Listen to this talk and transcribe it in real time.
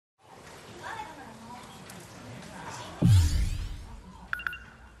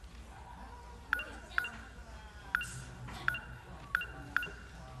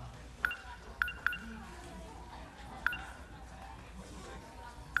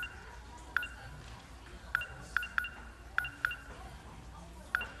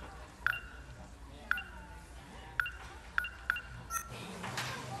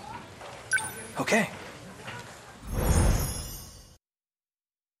Okay.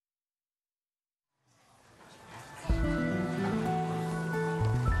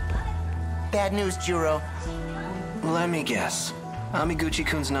 Bad news, Juro. Let me guess.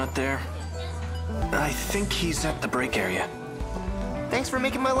 Amiguchi-kun's not there. I think he's at the break area. Thanks for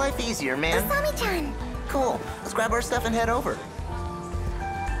making my life easier, man. Usami-chan! Cool. Let's grab our stuff and head over.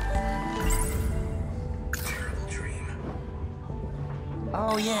 Terrible dream.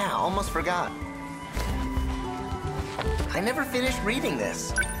 Oh yeah, almost forgot. I never finished reading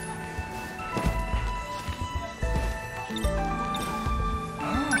this.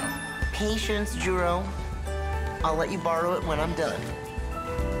 Patience, Juro. I'll let you borrow it when I'm done.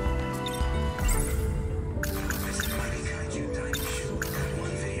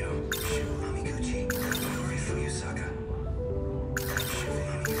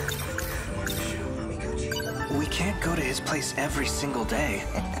 We can't go to his place every single day.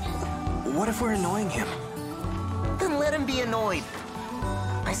 What if we're annoying him? Then let him be annoyed.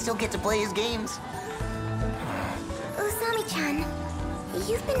 I still get to play his games. Usami-chan,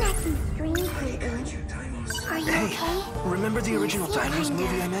 you've been acting strange lately. Are you okay? Remember the original You seem Daimos movie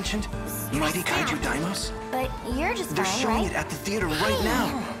kinda I mentioned? Mighty Kaiju out. Daimos? But you're just They're fine, showing right? it at the theater right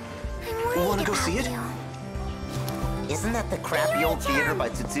now. I'm worried Wanna go about see it? you. Isn't that the crappy old theater by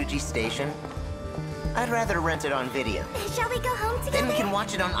Tsutsuji Station? I'd rather rent it on video. Shall we go home together? Then we can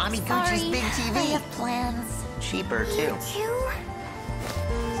watch it on Amiguchi's Sorry, big I TV. have plans. Cheaper, too. Too?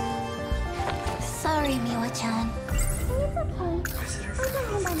 Sorry, Miwa-chan. It's okay. I'll go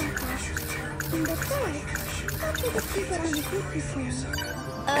home by myself. In the third, I'll be the secret on the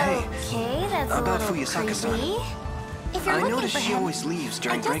Hey, Okay, that's a about little Fuyasaka-san. creepy. If you're I looking noticed for she him, always leaves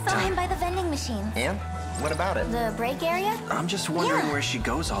during I just break saw him time. by the vending machine. And? What about it? The break area? I'm just wondering Yeah. where she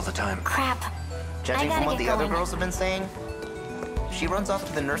goes all the time. Crap. Judging I from gotta what get the other going. girls have been saying, she runs off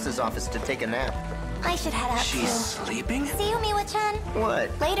to the nurse's office to take a nap. I should head out She's too. sleeping? See you, Miwa-chan.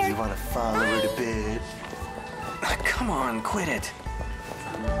 What? Later. You want to follow her to Bye. bed? Come on, quit it.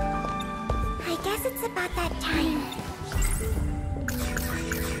 I guess it's about that time.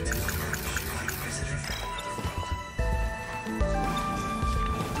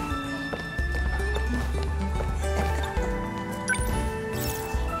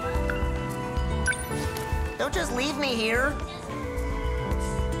 Don't just leave me here.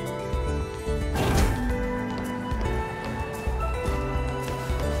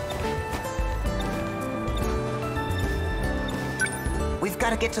 We've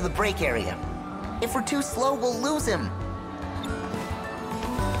got to get to the break area. If we're too slow, we'll lose him.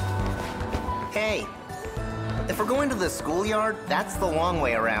 Hey, if we're going to the schoolyard, that's the long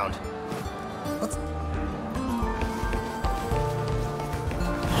way around. Let's...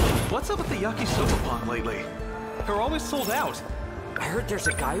 What's up with the yakisoba pong lately? They're always sold out. I heard there's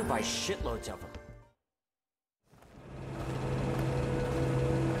a guy who buys shitloads of them.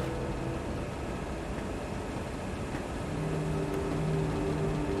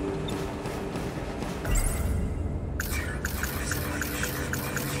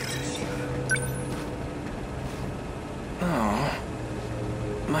 Oh,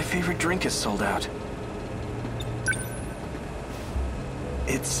 my favorite drink is sold out.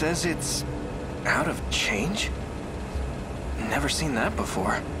 It says it's out of change? Never seen that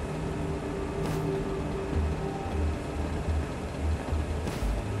before.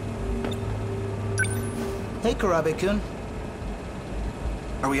 Hey, Kurabe-kun.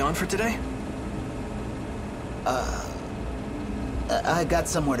 Are we on for today? I got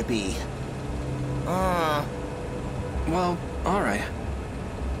somewhere to be. Well, alright.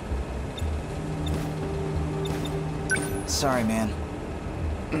 Sorry, man.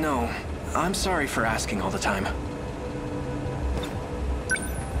 No, I'm sorry for asking all the time.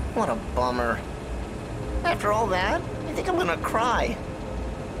 What a bummer. After all that, I think I'm gonna cry.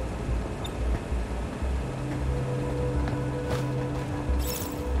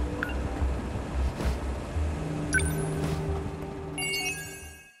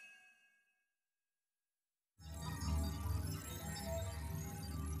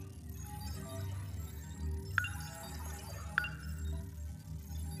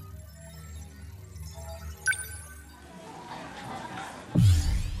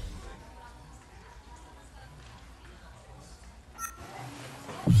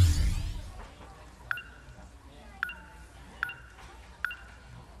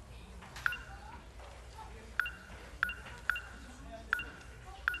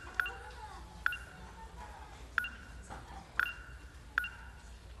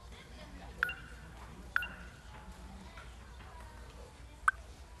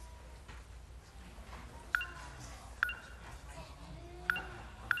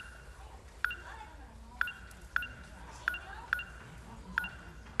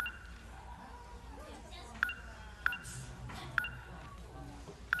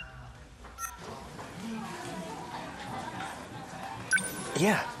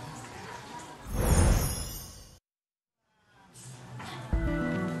 Yeah,